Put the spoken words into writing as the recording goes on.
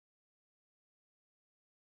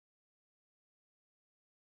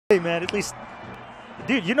Hey man, at least,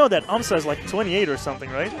 dude, you know that Amsah is like 28 or something,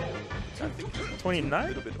 right? I think 29? a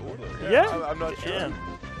little bit older. Yeah? I'm not sure. Damn.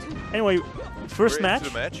 Anyway, first We're match, into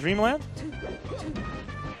the match. Dreamland.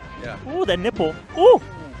 Yeah. Ooh, that nipple. Ooh!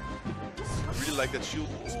 I really like that shield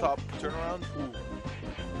stop turnaround. Ooh.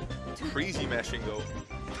 Crazy mashing though.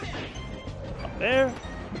 Up there.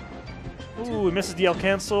 Ooh, he misses the L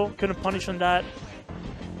cancel. Couldn't punish on that.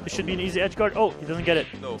 It should be an easy edge guard. Oh, he doesn't get it.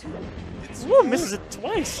 No. It's Ooh, misses it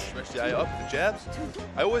twice. smash the eye up, the jabs.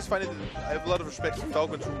 I always find it, I have a lot of respect for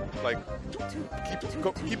Falcon who like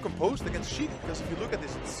keep composed against Sheik, because if you look at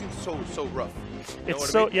this, it seems so rough. You know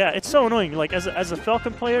what I mean? Yeah, it's so annoying. Like as a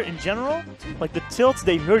Falcon player in general, like the tilts,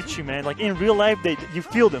 they hurt you, man. Like in real life, you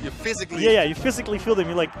feel them. You physically. Yeah, you physically feel them.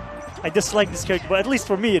 You're like, I dislike this character, but at least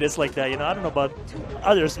for me, it is like that. You know, I don't know about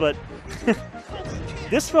others, but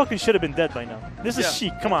this Falcon should have been dead by now. This is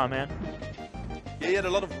Sheik. Come on, man. Yeah, he had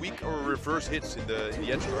a lot of weak or reverse hits in the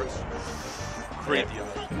edge guards. Great deal.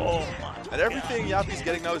 Oh my. And everything Jeapie's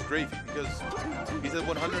getting now is Dreef, because he's at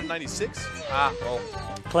 196. Ah, well.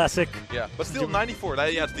 Classic. Yeah, but still 94.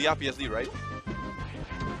 Yeah, it's the Jeapie SD, right?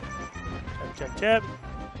 Jab.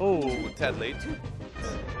 Oh. Ooh, a tad late.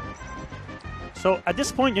 So at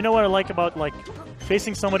this point, you know what I like about like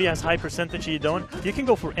facing somebody has high percentage and you don't? You can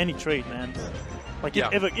go for any trade, man. Like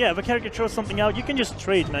if a character throws something out, you can just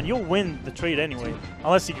trade, man. You'll win the trade anyway,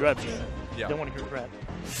 unless he grabs you. Yeah. Don't want to get grabbed.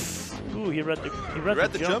 Ooh, he read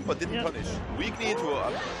the jump, but didn't punish. Weak knee into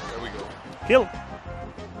a. There we go. Kill.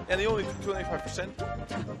 And he only took 25%.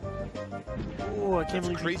 Oh, I can't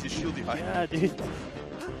believe crazy shieldy high. Yeah, dude.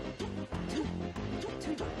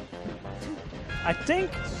 I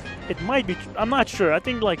think it might be. I'm not sure. I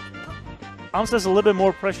think like Amsah's a little bit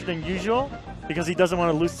more pressure than usual because he doesn't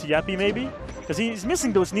want to lose to Jeapie, maybe. Because he's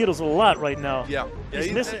missing those needles a lot right now. Yeah,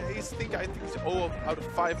 he's missing. I think he's 0 out of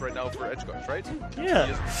 5 right now for edge guards, right?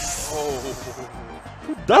 Yeah. Oh.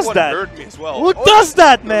 Who does that? Hurt me as well. Who does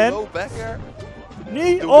that, man? Low back air.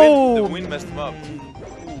 Knee. The wind messed him up.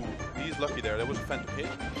 Ooh, he's lucky there. That was a phantom hit.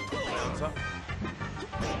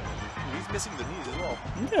 He's missing the knees as well.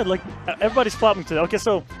 Yeah, like everybody's flopping today. Okay,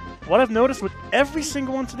 so what I've noticed with every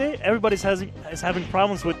single one today, everybody's having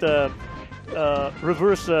problems with the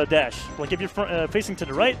reverse dash. Like if you're facing to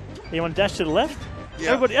the right, and you want to dash to the left.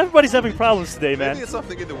 Yeah. Everybody's having problems today, man. Maybe it's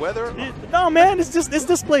something in the weather. No, man, it's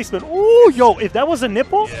displacement. Ooh, yo, if that was a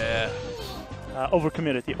nipple. Yeah.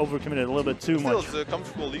 Overcommitted. He overcommitted a little bit too much. Still, it's a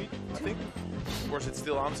comfortable lead, I think. Of course, it's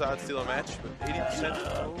still Amsah, it's still a match, but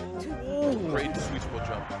 80%. Great sweet spot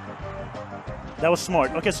jump. That was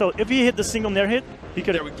smart. Okay, so if he hit the single nair hit, he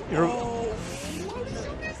could have.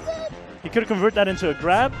 He could have converted that into a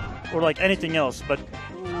grab or like anything else, but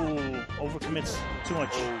overcommits too much.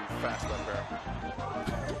 Oh, fast up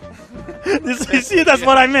there. You see, that's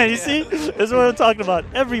what I meant. You see, that's what I'm talking about.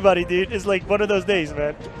 Everybody, dude, is like one of those days,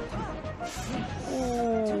 man.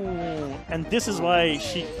 And this is why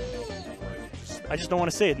Sheik. I just don't want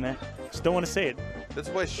to say it, man. Just don't want to say it. That's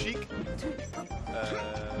why Sheik.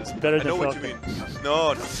 It's better than Falcon. I know what you mean.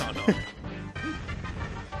 No.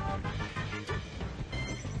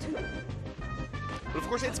 But of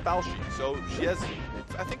course, it's Sheik, so she has.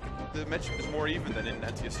 I think the matchup is more even than in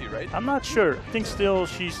NTSC, right? I'm not sure. I think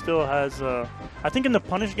she still has. I think in the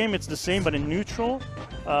punish game it's the same, but in neutral.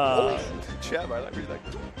 Jab, I really like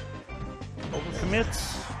it.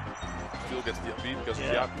 Overcommits. Still gets the beat because of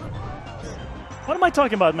Jeapie. What am I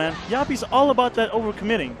talking about, man? Jeapie's all about that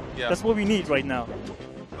overcommitting. Yeah. That's what we need right now.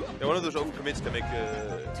 Yeah, one of those overcommits can make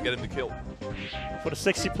to get him to kill. For the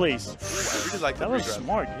sexy plays. Ooh, I really like that. That was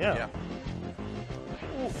smart, yeah.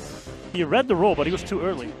 He read the roll, but he was too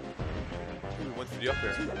early. He went for the up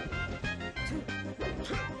air.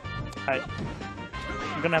 Alright.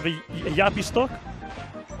 I'm gonna have a Jeapie stock.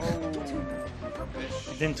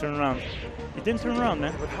 He didn't turn around. He didn't turn around,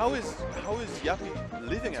 man. But how is Jeapie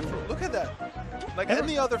living after all? Look at that. Like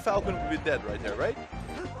any other Falcon would be dead right there, right?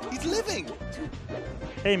 He's living.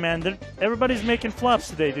 Hey, man, everybody's making flops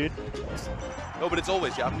today, dude. No, but it's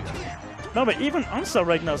always Jeapie. No, but even Amsah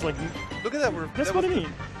right now is like. Look at that. That's what I mean.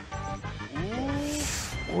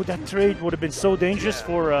 Oh, that trade would have been so dangerous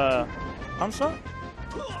for Amsah.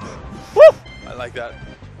 Woo! I like that.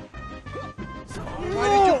 Why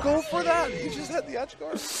did you go for that? You just had the edge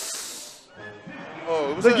guard.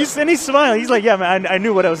 Oh, it was like and he's smiling. He's like, yeah, man, I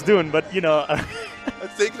knew what I was doing, but you know.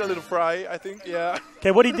 It's taking a little fry, I think. Yeah.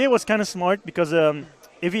 Okay, what he did was kind of smart because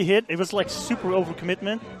if he hit, it was like super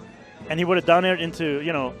overcommitment, and he would have down aired into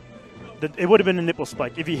it would have been a nipple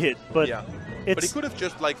spike if he hit, but. Yeah. But he could have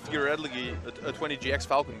just, like, theoretically, a 20 GX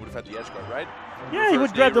Falcon would have had the edge guard, right? Yeah, he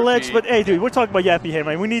would grab the legs, but hey, dude, we're talking about Jeapie here,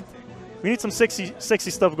 man. We need some sexy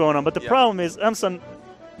stuff going on. But the problem is, Amsah,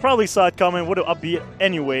 probably saw it coming, would have upbeat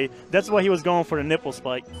anyway. That's why he was going for the nipple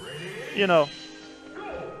spike. You know.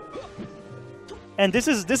 And this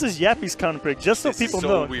is Jeapie's counter pick, just so people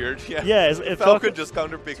know. This is so weird. Yeah. Yeah, Falcon just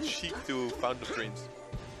counter picked Sheik to Fountain Streams.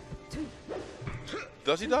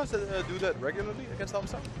 Does he do that regularly against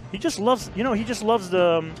Amsah? He just loves, he just loves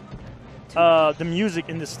the music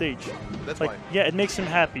in the stage. That's like, fine. yeah, it makes him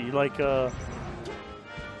happy. Like, wow.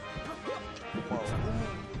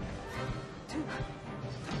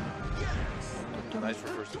 Nice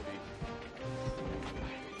reverse to beat.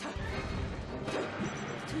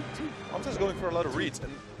 Amsah's going for a lot of reads,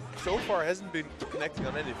 and so far hasn't been connecting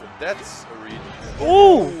on anything. That's a read.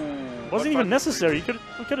 Ooh! Wasn't even necessary.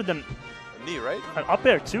 We could have done a knee, right? An up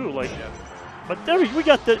air too, like. Yeah. But there we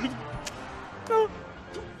got the.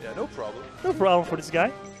 Yeah, no problem. No problem for this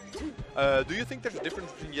guy. Do you think there's a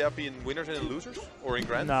difference between Jeapie in winners and in losers, or in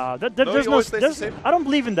grands? Nah, there's no. I don't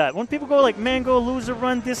believe in that. When people go like mango, loser,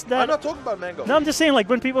 run, this, that. I'm not talking about mango. No, I'm just saying like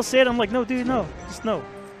when people say it, I'm like, no, dude, no, just no.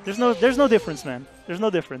 There's no difference, man. There's no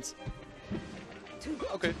difference.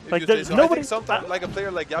 Okay. Like there's nobody. I think sometimes, like a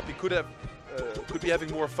player like Jeapie could be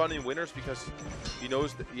having more fun in winners because he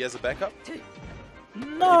knows that he has a backup.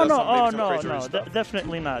 No,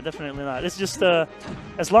 definitely not. Definitely not. It's just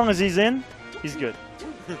as long as he's in, he's good.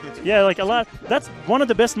 Yeah, like a lot. That's one of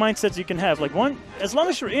the best mindsets you can have. Like as long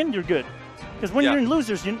as you're in, you're good. Because when you're in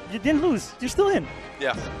losers, you didn't lose. You're still in.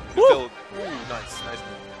 Yeah. Still, nice.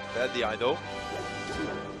 Bad DI though.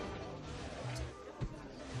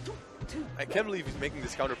 I can't believe he's making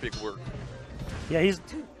this counter pick work. Yeah,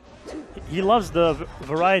 he loves the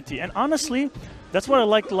variety, and honestly, that's what I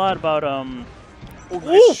liked a lot about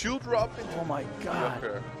nice shield drop. Oh my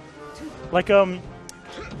god! Like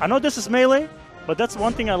I know this is melee, but that's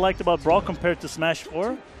one thing I liked about Brawl compared to Smash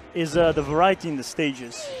 4 is the variety in the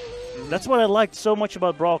stages. That's what I liked so much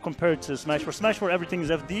about Brawl compared to Smash 4. Smash 4 everything is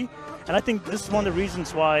FD, and I think this is one of the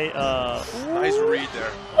reasons why. Nice read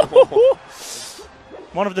there.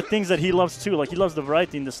 One of the things that he loves too, like he loves the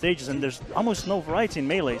variety in the stages, and there's almost no variety in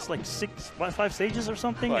melee. It's like 5 stages or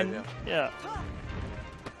something. Yeah.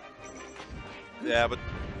 Yeah, but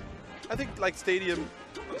I think like Stadium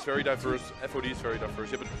is very diverse, FOD is very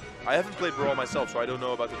diverse. Yeah, but I haven't played Brawl myself, so I don't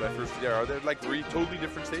know about the diversity there. Are there like totally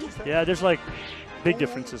different stages there? Yeah, there's like big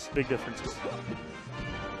differences.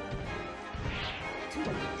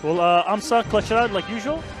 Well, Amsah clutch it out like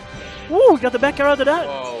usual. Woo, got the back air out of that.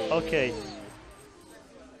 Whoa. Okay.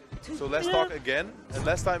 So last stock again, and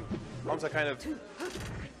last time Amsah kind of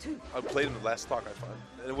outplayed him the last stock, I found.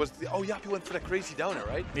 And it was Jeapie went for that crazy downer,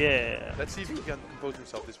 right? Yeah. Let's see if he can compose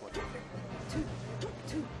himself this one.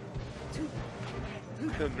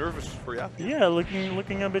 Nervous for Jeapie. Yeah,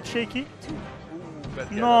 looking a bit shaky. Ooh,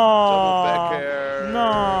 double back air.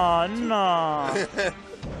 No.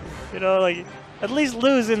 You know, like at least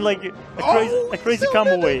lose in like a crazy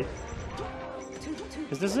combo way.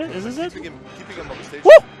 Is this it? Keeping him on the stage.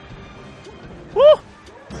 Woo! Woo!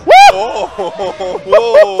 Woo! Oh,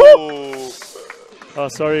 whoa! Oh,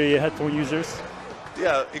 sorry, headphone users.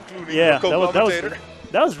 Yeah, including your co-commentator.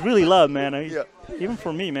 That was really loud, man. Yeah. Even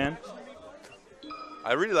for me, man.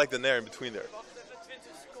 I really like the nair in between there.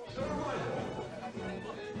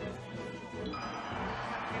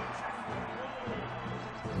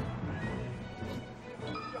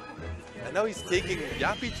 And now he's taking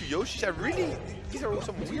Jeapie to Yoshi. These are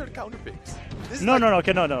some weird counter picks. No.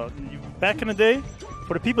 Back in the day,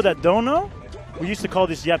 for the people that don't know, we used to call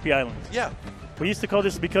this Jeapie Island. Yeah. We used to call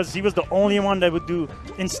this because he was the only one that would do,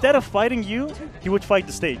 instead of fighting you, he would fight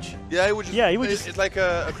the stage. Yeah, he would just, it's like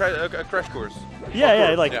a crash course.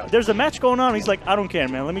 Yeah, there's a match going on, he's like, I don't care,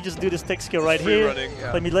 man. Let me just do this tech skill right here. Running,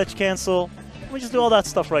 yeah. Let me ledge cancel. Let me just do all that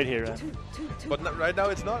stuff right here. But right now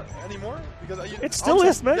it's not anymore? Because it still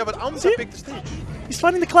is, man. Yeah, but Amsah picked the stage. He's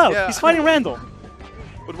fighting the cloud. Yeah. He's fighting Randall.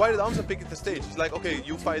 But why did Amsah pick the stage? It's like, okay,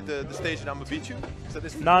 you fight the stage and I'm gonna beat you?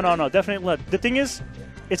 No, definitely not. The thing is,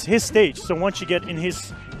 it's his stage. So once you get in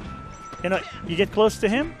his, you get close to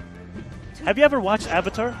him. Have you ever watched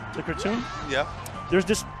Avatar, the cartoon? Yeah. There's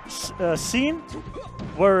this scene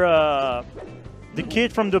where the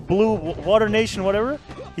kid from the Blue Water Nation, whatever,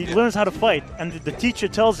 he learns how to fight, and the teacher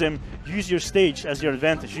tells him, use your stage as your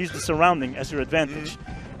advantage, use the surrounding as your advantage.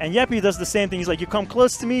 And Jeapie does the same thing. He's like, you come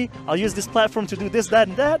close to me, I'll use this platform to do this, that,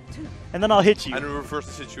 and that, and then I'll hit you. And reverse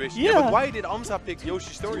the situation. Yeah. But why did Amsah pick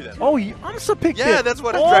Yoshi's story then? Oh, Amsah picked it. Yeah, that's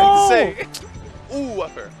what I'm trying to say. Ooh,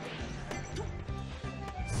 up air.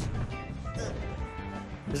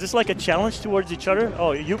 Is this like a challenge towards each other?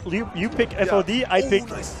 Oh, you pick FOD, I pick...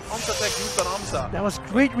 Nice. Amsah tech used on Amsah. That was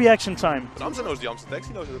great reaction time. But Amsah knows the Amsah techs,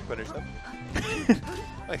 he knows how to punish them.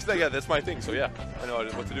 Yeah, that's my thing, so yeah, I know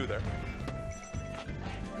what to do there.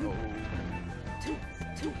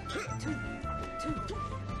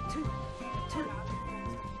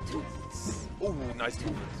 Oh, nice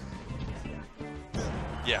movement.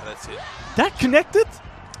 Yeah, that's it. That connected?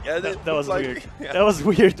 Yeah, That was like, weird. Yeah. That was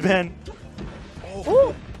weird, man.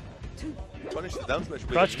 Oh. Punish the down smash.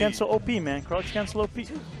 Crouch cancel OP, man. Crouch cancel OP.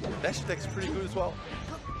 Dash attack is pretty good as well.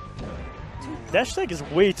 Dash attack is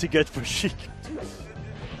way too good for Sheik.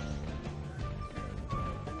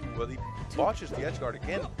 Well, he botches the edge guard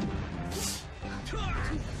again.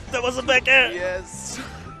 That was a back air. Yes.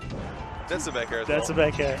 That's a back air as That's a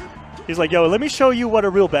well. back air. He's like, yo, let me show you what a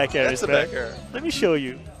real back air That's is, a man. back air. Let me show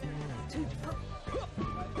you. Ooh,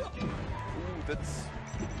 that's...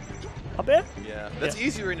 Up air? Yeah, that's Yeah.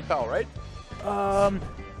 easier in the PAL, right?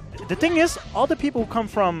 The thing is, all the people who come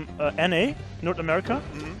from NA, North America,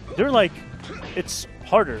 they're like, it's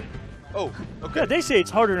harder. Oh, okay. Yeah, they say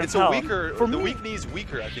it's harder than It's PAL. a weaker, For the me, weak knee is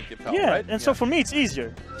weaker, I think, in PAL, yeah, right? and so for me, it's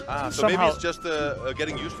easier. So somehow- maybe it's just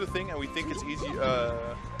getting used to the thing, and we think it's easy.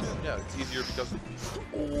 Yeah, it's easier because.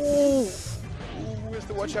 Ooh, Ooh, is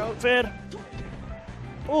the watch out? fair.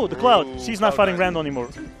 Oh, the Cloud. Ooh, She's not Cloud9. fighting Randall anymore.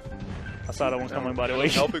 I saw that one coming, by the way.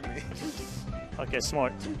 Helping me. Okay,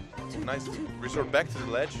 smart. Nice. Resort back to the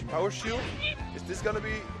ledge. Power shield. Is this gonna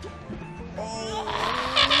be?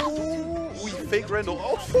 Oh, we fake Randall.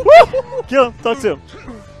 Oh, Woo! Kill him. Talk to him.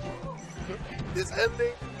 it's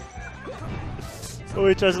ending. Oh,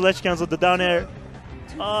 he tries to ledge cancel the down air.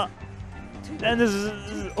 And this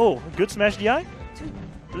is oh, good smash DI.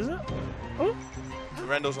 What is it? Oh,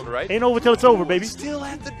 Randall's on the right. ain't over till it's over, baby. Still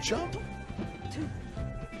had the jump.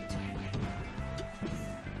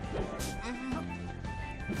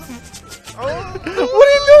 Oh, What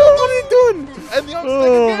are you doing? What are you doing? and the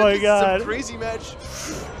Oh again. my This is God. a crazy match.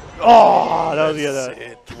 Oh, that was the That's other.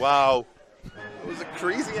 it. Wow. It was a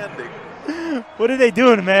crazy ending. What are they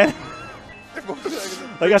doing, man?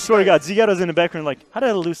 Like I swear to God, Zegato's in the background. Like, how did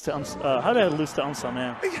I lose to Amsah,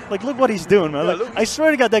 man? Like, look what he's doing, man. Yeah, Like, look. I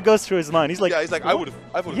swear to God, that goes through his mind. He's like, Yeah, he's like, I would have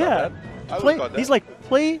yeah. done that. I would Play, have got that. he's like,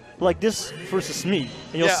 play like this versus me,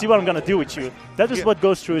 and you'll Yeah. see what I'm gonna do with you. That is Yeah. what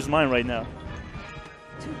goes through his mind right now.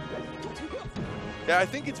 Yeah, I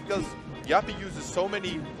think it's because Jeapie uses so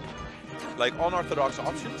many like unorthodox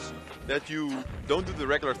options that you don't do the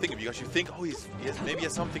regular thing because you think, oh, maybe he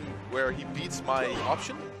has something where he beats my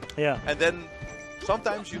option, Yeah, and then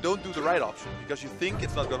sometimes you don't do the right option because you think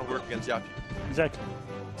it's not going to work against Jeapie. exactly.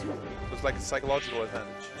 So it's like a psychological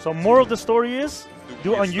advantage. So moral of the story is,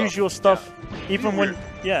 do weird unusual stuff. stuff, even Be when, weird.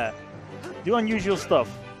 yeah, do unusual stuff.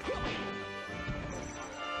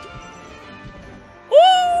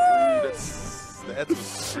 That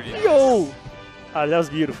was pretty nice. Yo! Ah, that was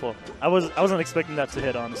beautiful. I wasn't expecting that to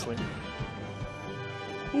hit, honestly.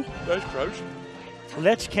 Nice crouch.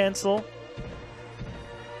 Ledge cancel.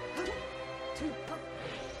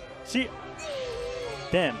 See,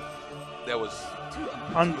 damn. That was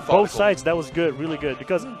On methodical. both sides, that was good, really good.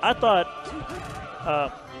 Because I thought,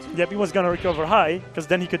 Jeapie was gonna recover high, because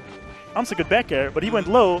then Amsah could back air, but he went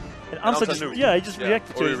low, and Amsah Amsah just, knew. yeah, he just Yeah,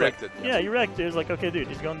 reacted to or it. he He's like, reacted, yeah, he reacted. He was like, okay, dude,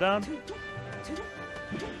 he's going down.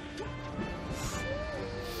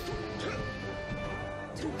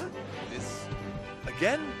 this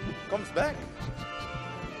again comes back.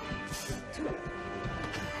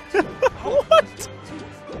 What?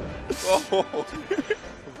 Oh.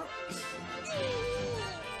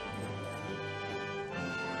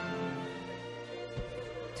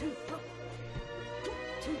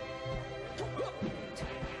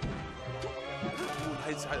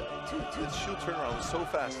 Nice. The shield turnaround was so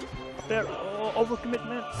fast. There,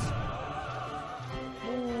 overcommitment.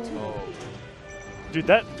 Oh. Dude,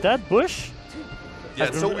 that bush Yeah,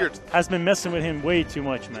 it's so weird. has been messing with him way too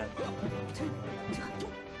much, man.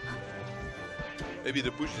 Maybe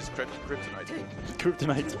the bush is kryptonite.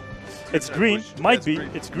 Kryptonite. It's Kryptonite green. bush. Might That's be.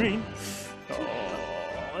 green. It's green.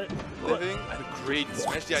 Oh, Living and a great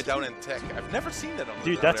smash the eye down and tech. I've never seen that on the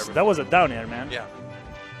dude, down air that was a down air, man. before.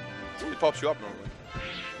 Yeah. It pops you up normally.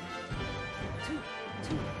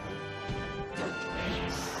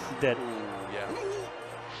 Dead. Ooh, yeah.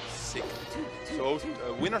 Sick. So,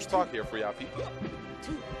 winner's talk here for Jeapie.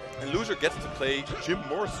 And loser gets to play Jim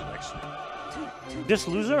Morrison, actually. This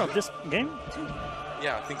loser of this game?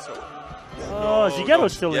 Yeah, I think so. Oh, No,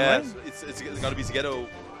 Zegato's still yeah, in, right? it's gonna be Zegato,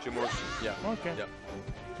 Jim Morrison. Yeah. Okay.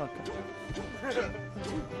 Yeah. Okay.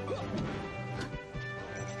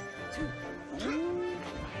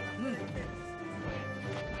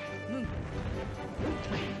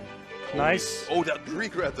 Nice. Oh, that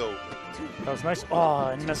regret though. That was nice. Oh,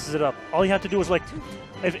 and messes it up. All he had to do was like,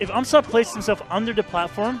 if Amsah placed himself under the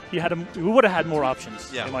platform, he would have had more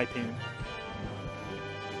options, Yeah. in my opinion.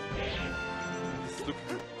 Look,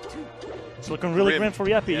 It's looking really grim for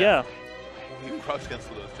Jeapie, yeah. He crouch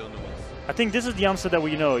cancel those Jonah ones. I think this is the Amsah that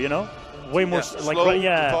we know, you know? Way more, like, slow,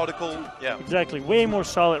 yeah. methodical, yeah. Exactly, way more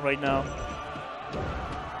solid right now.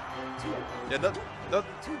 Yeah,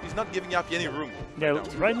 he's not giving Jeapie any room. Yeah,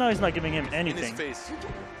 right now he's not giving him anything. In his face.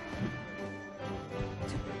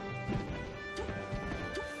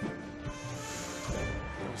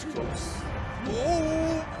 That was close.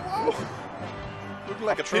 Oh! Looking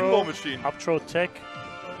like a pinball machine. Up throw tech.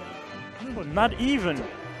 Oh, not even.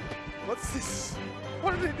 What's this?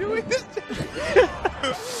 What are they doing?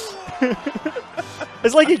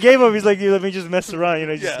 It's like he gave up. He's like, dude, let me just mess around. You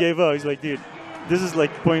know, he just gave up. He's like, dude, this is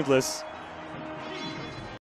like pointless.